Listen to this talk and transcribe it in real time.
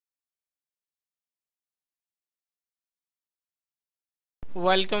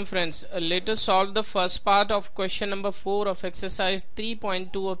Welcome friends. Let us solve the first part of question number 4 of exercise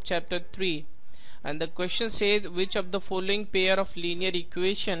 3.2 of chapter 3. And the question says, which of the following pair of linear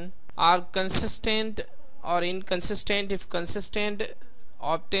equation are consistent or inconsistent? If consistent,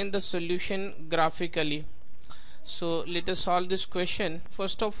 obtain the solution graphically. So let us solve this question.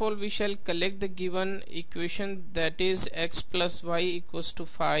 First of all, we shall collect the given equation, that is x plus y equals to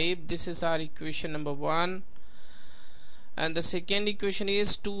 5. This is our equation number 1. And the second equation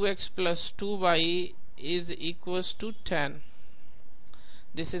is 2x plus 2y is equals to 10.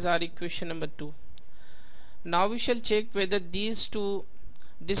 This is our equation number 2. Now we shall check whether this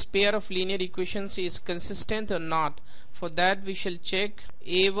pair of linear equations is consistent or not. For that we shall check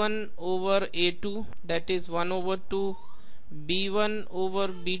a1 over a2, that is 1 over 2, b1 over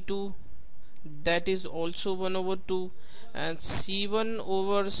b2, that is also 1 over 2, and c1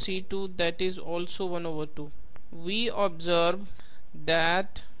 over c2, that is also 1 over 2. We observe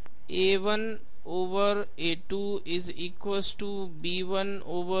that a1 over a2 is equals to b1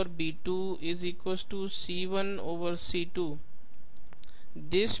 over b2 is equals to c1 over c2.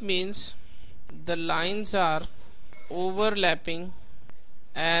 This means the lines are overlapping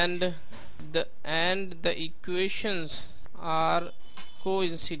and the equations are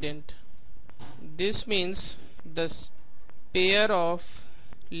coincident. This means the pair of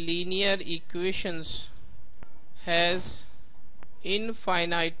linear equations has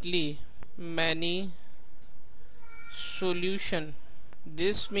infinitely many solutions.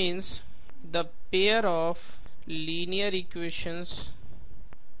 This means the pair of linear equations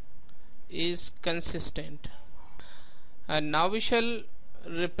is consistent. And now we shall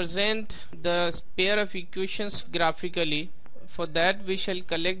represent the pair of equations graphically. For that we shall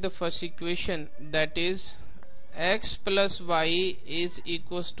collect the first equation, that is x plus y is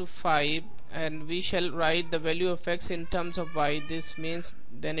equals to 5, and we shall write the value of x in terms of y. This means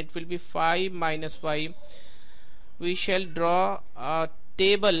then it will be 5 minus y. We shall draw a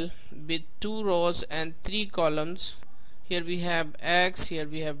table with 2 rows and 3 columns. Here we have x, here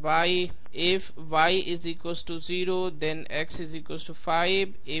we have y. If y is equals to 0, then x is equals to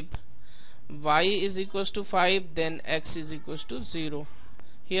 5. If y is equals to 5, then x is equals to 0.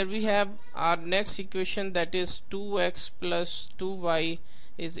 Here we have our next equation, that is 2x plus 2y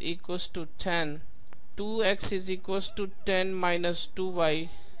is equals to 10. 2x is equals to 10 minus 2y.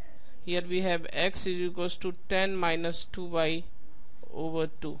 Here we have x is equals to 10 minus 2y over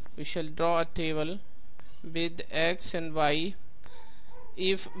 2. We shall draw a table with x and y.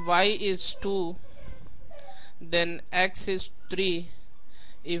 If y is 2, then x is 3.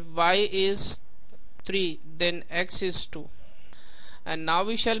 If y is 3, then x is 2. And now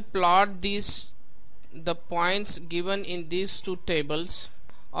we shall plot the points given in these two tables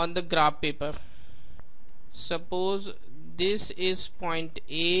on the graph paper. Suppose this is point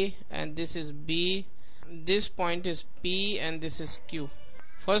A and this is B, this point is P and this is Q.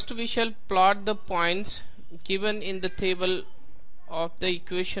 First we shall plot the points given in the table of the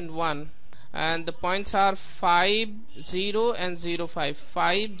equation 1, and the points are 5, 0 and 0, 5.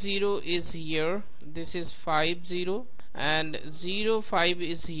 5, 0 is here, this is 5, 0, and 0, 5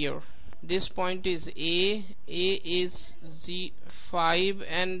 is here. This point is A is 5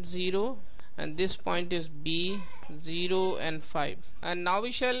 and 0, and this point is B, 0 and 5. And now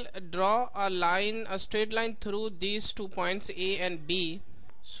we shall draw a straight line through these 2 points A and B.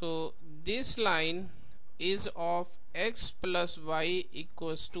 So this line is of x plus y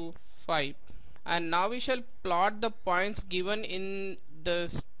equals to 5. And now we shall plot the points given in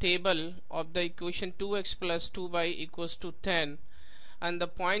the table of the equation 2x plus 2y equals to 10. And the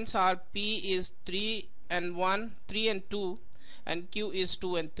points are P is 3 and 1, 3 and 2, and Q is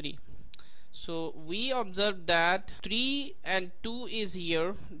 2 and 3. So we observe that 3 and 2 is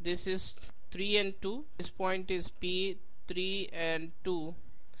here. This is 3 and 2. This point is P, 3 and 2,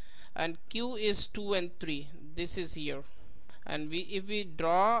 and Q is 2 and 3. This is here. And if we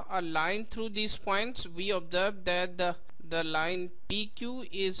draw a line through these points, we observe that the line PQ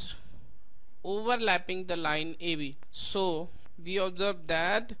is overlapping the line AB. So we observe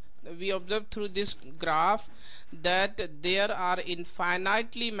through this graph that there are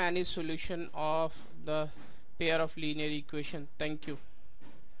infinitely many solutions of the pair of linear equation. Thank you.